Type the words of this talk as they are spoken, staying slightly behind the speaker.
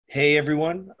Hey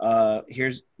everyone,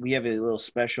 we have a little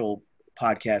special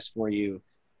podcast for you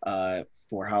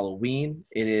for Halloween.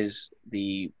 It is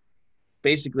the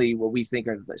basically what we think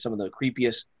are some of the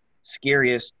creepiest,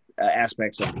 scariest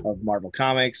aspects of Marvel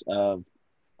Comics, of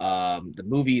the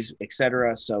movies,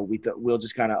 etc. So we'll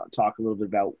just kind of talk a little bit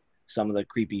about some of the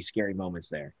creepy, scary moments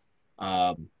there.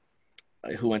 Um,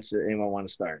 who wants to? Anyone want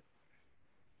to start?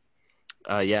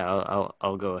 Yeah,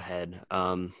 I'll go ahead.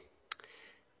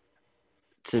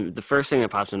 So the first thing that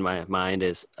pops in my mind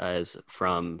is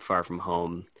from Far From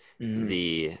Home. Mm-hmm.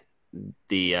 The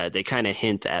they kind of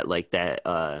hint at like that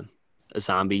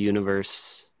zombie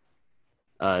universe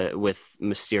with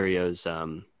Mysterio's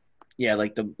Marvel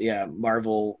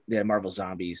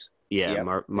zombies. Yep, that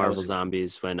Marvel was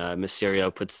zombies when Mysterio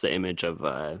puts the image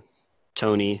of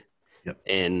Tony Yep.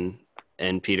 in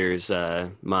Peter's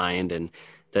mind, and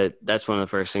that's one of the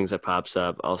first things that pops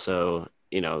up. Also,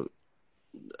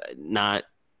 not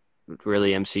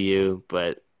really MCU,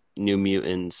 but New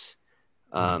Mutants.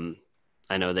 Mhm. Um,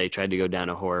 I know they tried to go down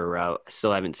a horror route. I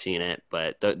still haven't seen it,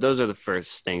 but those are the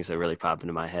first things that really pop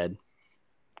into my head.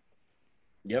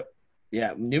 Yep.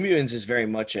 Yeah, New Mutants is very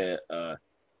much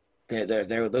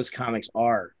those comics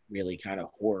are really kind of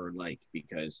horror like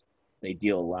because they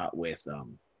deal a lot with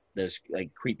those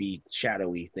like creepy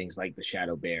shadowy things like the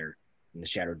Shadow Bear and the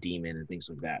Shadow Demon and things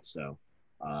like that. So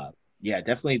yeah,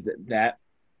 definitely that.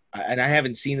 And I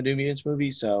haven't seen the New Mutants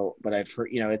movie, so but I've heard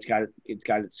it's got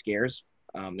its scares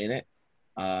in it.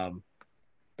 Um,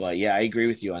 but yeah, I agree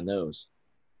with you on those.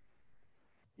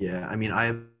 Yeah, I mean, I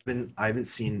haven't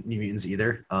seen New Mutants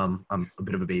either. I'm a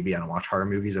bit of a baby. I don't watch horror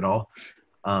movies at all.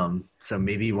 So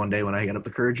maybe one day when I get up the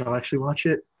courage, I'll actually watch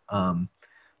it.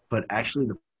 But actually,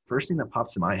 the first thing that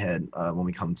pops in my head when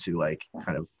we come to like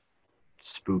kind of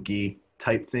spooky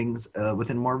type things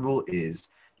within Marvel is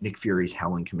Nick Fury's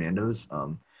Howling Commandos.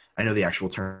 I know the actual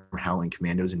term Howling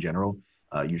Commandos in general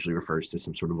usually refers to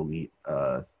some sort of elite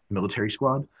military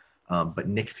squad, but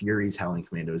Nick Fury's Howling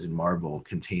Commandos in Marvel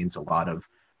contains a lot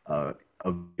uh,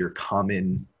 of your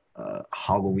common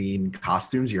Halloween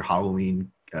costumes, your Halloween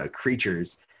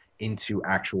creatures into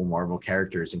actual Marvel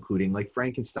characters, including like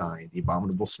Frankenstein, the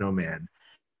Abominable Snowman,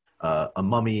 a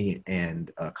mummy,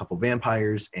 and a couple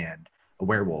vampires, and a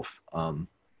werewolf.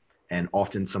 And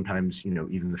often, sometimes,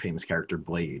 even the famous character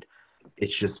Blade.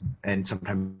 It's just, and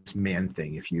sometimes Man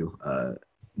Thing, if you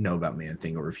know about Man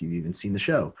Thing or if you've even seen the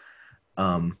show.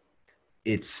 Um,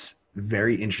 it's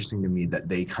very interesting to me that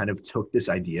they kind of took this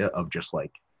idea of just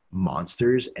like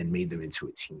monsters and made them into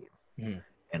a team Mm.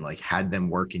 and like had them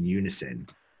work in unison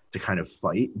to kind of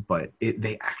fight, but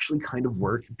they actually kind of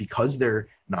work because they're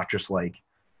not just what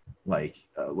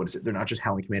is it? They're not just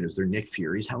Howling Commandos. They're Nick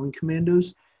Fury's Howling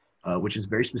Commandos, which is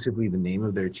very specifically the name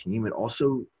of their team. It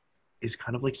also is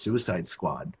kind of like Suicide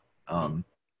Squad. Um,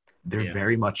 they're Yeah.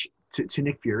 very much to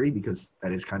Nick Fury because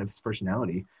that is kind of his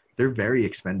personality. They're very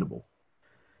expendable,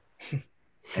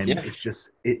 and Yeah.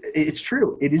 it's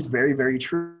true. It is very very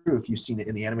true. If you've seen it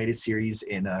in the animated series,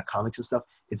 in comics and stuff,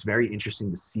 it's very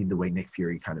interesting to see the way Nick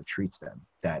Fury kind of treats them.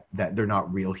 That they're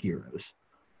not real heroes.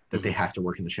 That they Mhm. have to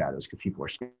work in the shadows because people are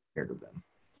scared of them.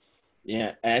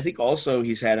 Yeah. And I think also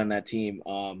he's had on that team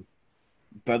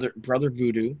Brother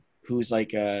Voodoo, who's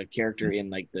like a character in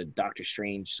like the Doctor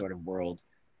Strange sort of world.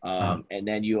 Uh, And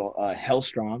then you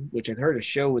Hellstrom, which I heard a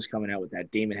show was coming out with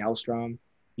that Damon Hellstrom.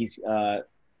 He's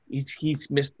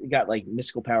got like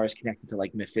mystical powers connected to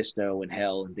like Mephisto and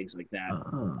Hell and things like that.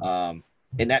 uh,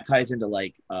 And that ties into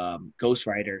like Ghost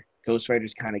Rider. Ghost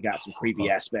Rider's kind of got some creepy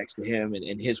aspects to him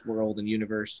and his world and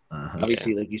universe. uh-huh. Yeah.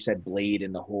 Obviously, like you said, Blade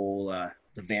and the whole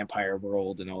the vampire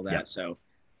world and all that. Yep. So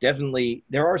definitely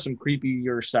there are some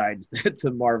creepier sides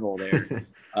to Marvel there.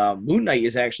 Moon Knight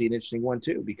is actually an interesting one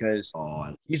too because Oh,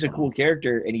 I he's a love him. cool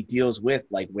character and he deals with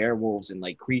like werewolves and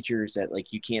like creatures that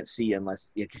like you can't see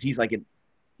unless because he's like a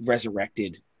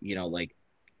resurrected, like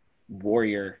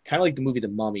warrior, kind of like the movie The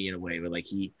Mummy in a way, where like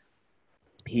he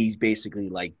basically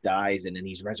like dies and then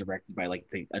he's resurrected by like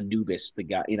the Anubis, the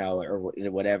guy, or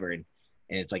whatever, and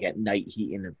it's like at night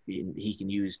he can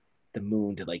use the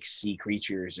moon to like see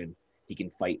creatures and he can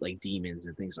fight like demons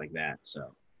and things like that.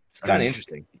 So it's I kind mean, of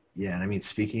interesting. yeah, and I mean,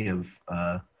 speaking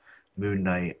of Moon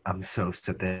Knight, I'm so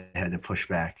upset they had to push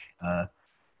back uh,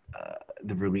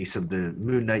 the release of the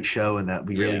Moon Knight show, and that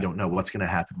we really Yeah. don't know what's going to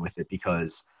happen with it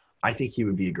because I think he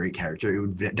would be a great character. It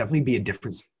would definitely be a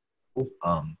different,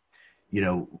 um, you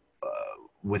know,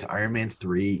 with Iron Man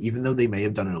 3, even though they may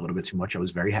have done it a little bit too much, I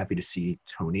was very happy to see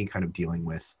Tony kind of dealing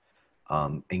with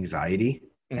anxiety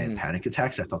and Mm-hmm. panic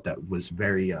attacks. I thought that was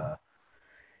very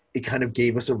it kind of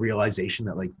gave us a realization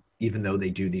that like even though they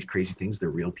do these crazy things, they're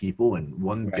real people. And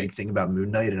one Right. big thing about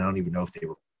Moon Knight, and I don't even know if they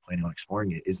were planning on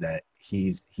exploring it, is that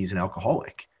he's an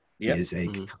alcoholic. Yep. He is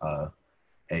Mhm.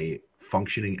 a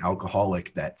functioning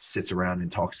alcoholic that sits around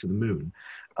and talks to the moon.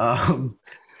 Um,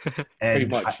 Pretty and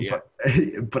much, yeah.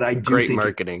 but I do Great think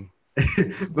marketing.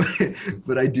 but,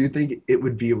 but I do think it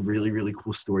would be a really, really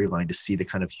cool storyline to see the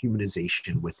kind of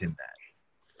humanization within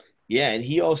that. Yeah, and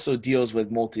he also deals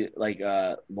with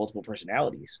multiple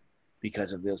personalities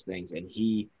because of those things. And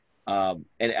he and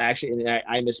actually, and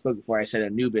I misspoke before. I said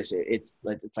Anubis. It's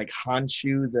like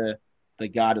Honshu, the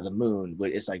god of the moon,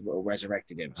 but it's like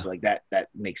resurrected him. So like that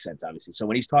makes sense, obviously. So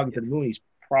when he's talking to the moon, he's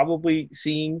probably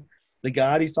seeing the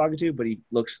god he's talking to, but he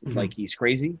looks like he's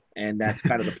crazy, and that's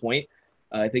kind of the point.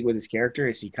 I think with his character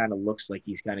is he kind of looks like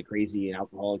he's kind of crazy and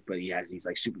alcoholic, but he has these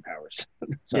like superpowers.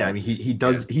 Yeah, I So mean he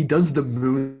yeah, does the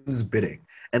moon's bidding.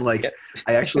 And like yeah.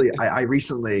 I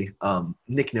recently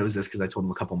Nick knows this because I told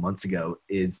him a couple months ago,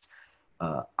 is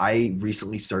I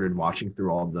recently started watching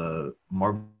through all the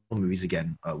Marvel movies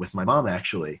again with my mom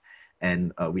actually,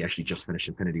 and we actually just finished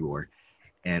Infinity War,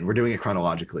 and we're doing it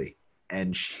chronologically.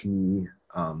 And she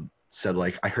said,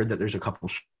 like, I heard that there's a couple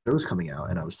shows coming out,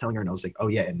 and I was telling her, and I was like, oh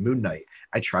yeah, and Moon Knight.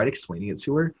 I tried explaining it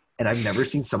to her, and I've never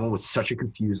seen someone with such a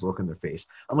confused look on their face.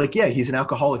 I'm like, yeah, he's an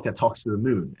alcoholic that talks to the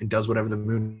moon and does whatever the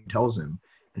moon tells him.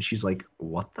 And she's like,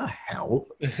 what the hell?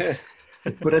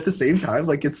 But at the same time,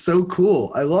 like, it's so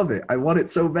cool. I love it. I want it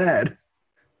so bad.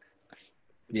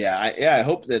 I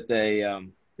hope that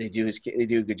they do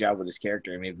a good job with his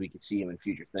character, and maybe we could see him in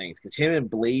future things, because him and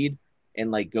Blade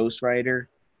and like Ghost Rider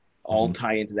all Mhm.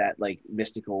 tie into that like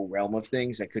mystical realm of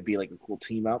things. That could be like a cool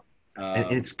team up.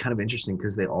 And it's kind of interesting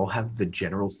because they all have the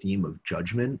general theme of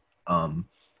judgment. Um,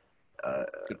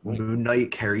 Good point. Moon Knight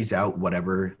carries out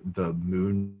whatever the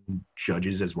moon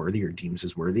judges as worthy or deems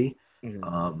as worthy. Mhm.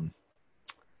 Um,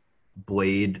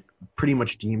 Blade pretty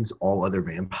much deems all other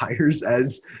vampires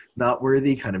as not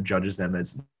worthy, kind of judges them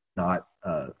as not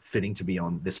fitting to be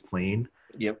on this plane.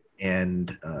 Yep.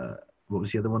 And what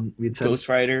was the other one we had said? Ghost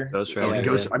Rider. Ghost Oh, Rider. and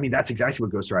Yeah. Ghost. I mean, that's exactly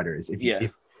what Ghost Rider is. Yeah.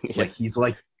 If Yeah. like he's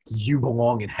like, you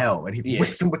belong in hell, and he Yeah.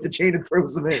 whips him with the chain and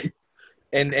throws him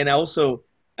in. And also,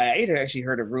 I had actually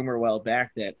heard a rumor a while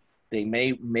back that they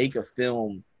may make a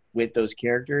film with those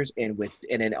characters, and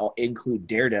then I'll include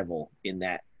Daredevil in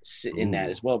that Ooh.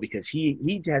 as well, because he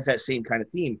has that same kind of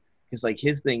theme, because like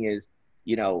his thing is,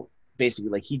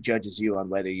 basically like he judges you on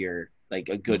whether you're like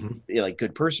a good Mhm. like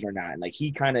good person or not, and like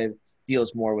he kind of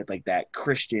deals more with like that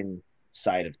Christian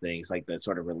side of things, like the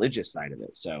sort of religious side of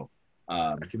it. So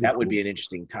That could be that would cool. be an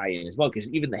interesting tie-in as well, because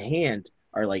even the Hand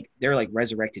are like they're like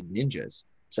resurrected ninjas,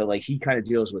 so like he kind of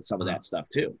deals with some of that stuff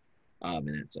too, in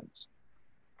that sense.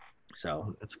 So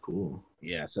Oh, that's cool.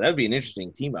 yeah, so that would be an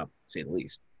interesting team up, to say the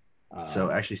least. So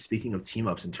Um, actually, speaking of team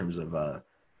ups in terms of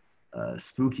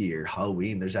spooky or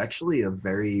Halloween, there's actually or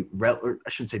I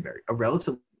shouldn't say a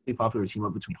relatively popular team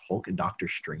up between Hulk and Doctor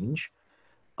Strange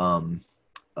um,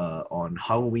 on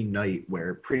Halloween night,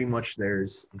 where pretty much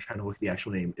I'm trying to look at the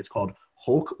actual name. It's called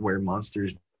Hulk Where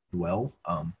Monsters Dwell.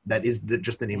 That is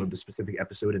just the name of the specific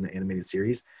episode in the animated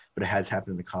series, but it has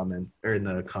happened in the comments or in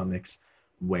the comics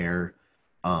where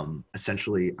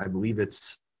essentially, I believe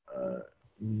it's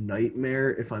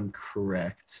Nightmare, if I'm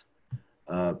correct.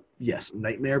 Yes,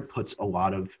 Nightmare puts a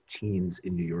lot of teens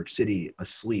in New York City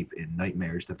asleep in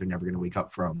nightmares that they're never going to wake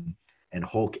up from. And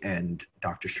Hulk and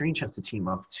Doctor Strange have to team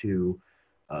up to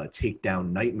take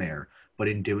down Nightmare. But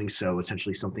in doing so,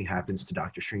 essentially something happens to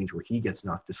Doctor Strange where he gets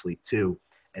knocked to sleep too.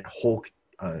 And Hulk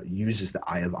uses the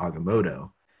Eye of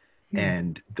Agamotto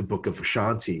and the Book of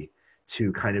Ashanti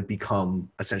to kind of become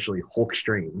essentially Hulk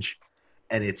Strange.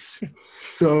 And it's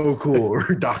so cool, or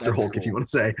Doctor That's Hulk, if you cool. want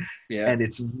to say. yeah, And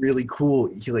it's really cool.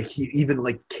 He even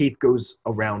like Kate goes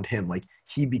around him, like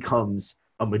he becomes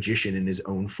a magician in his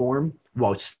own form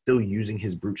while still using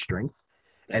his brute strength.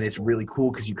 And that's it's cool. really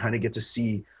cool because you kind of get to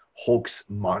see Hulk's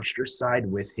monstrous side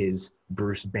with his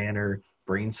Bruce Banner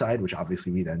brain side, which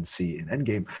obviously we then see in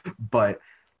Endgame. But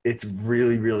it's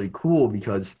really, really cool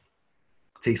because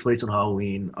takes place on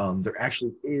Halloween. There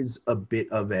actually is a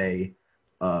bit of a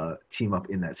team up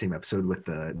in that same episode with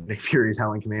the Nick Fury's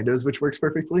Howling Commandos, which works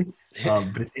perfectly.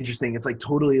 But it's interesting. It's like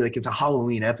totally like it's a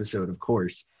Halloween episode, of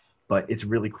course, but it's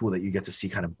really cool that you get to see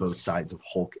kind of both sides of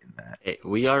Hulk in that. Hey,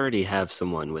 we already have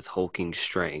someone with hulking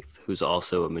strength who's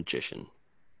also a magician.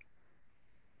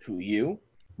 Who you?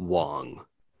 Wong.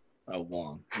 Oh,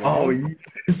 Wong. Oh Wong.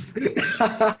 yes.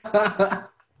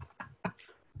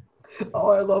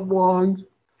 Oh, I love Wong.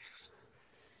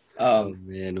 Oh Um,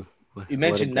 man, you what a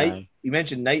mentioned guy.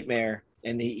 Nightmare,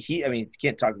 and he. I mean, you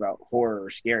can't talk about horror or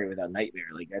scary without Nightmare.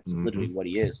 Like that's Mm-hmm. literally what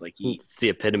he is. Like he, It's the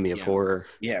epitome of you know, horror.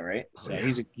 yeah, right. Oh, So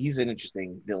yeah. he's an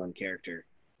interesting villain character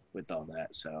with all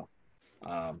that. So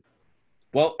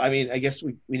Well, I mean, I guess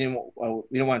we didn't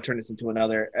we don't want to turn this into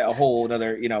a whole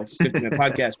another 50-minute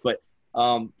podcast, but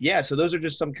yeah. So those are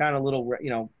just some kind of little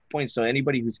points. So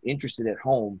anybody who's interested at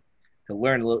home to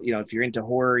learn a little, if you're into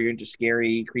horror, you're into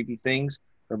scary, creepy things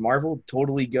for Marvel,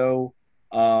 totally go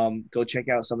check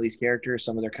out some of these characters,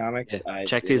 some of their comics. Yeah.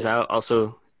 Check these out.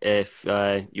 Also, if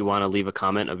you want to leave a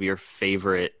comment of your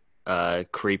favorite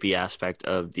creepy aspect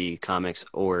of the comics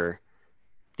or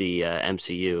the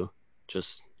MCU,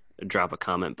 just drop a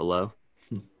comment below.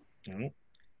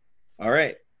 All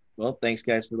right. Well, thanks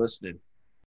guys for listening.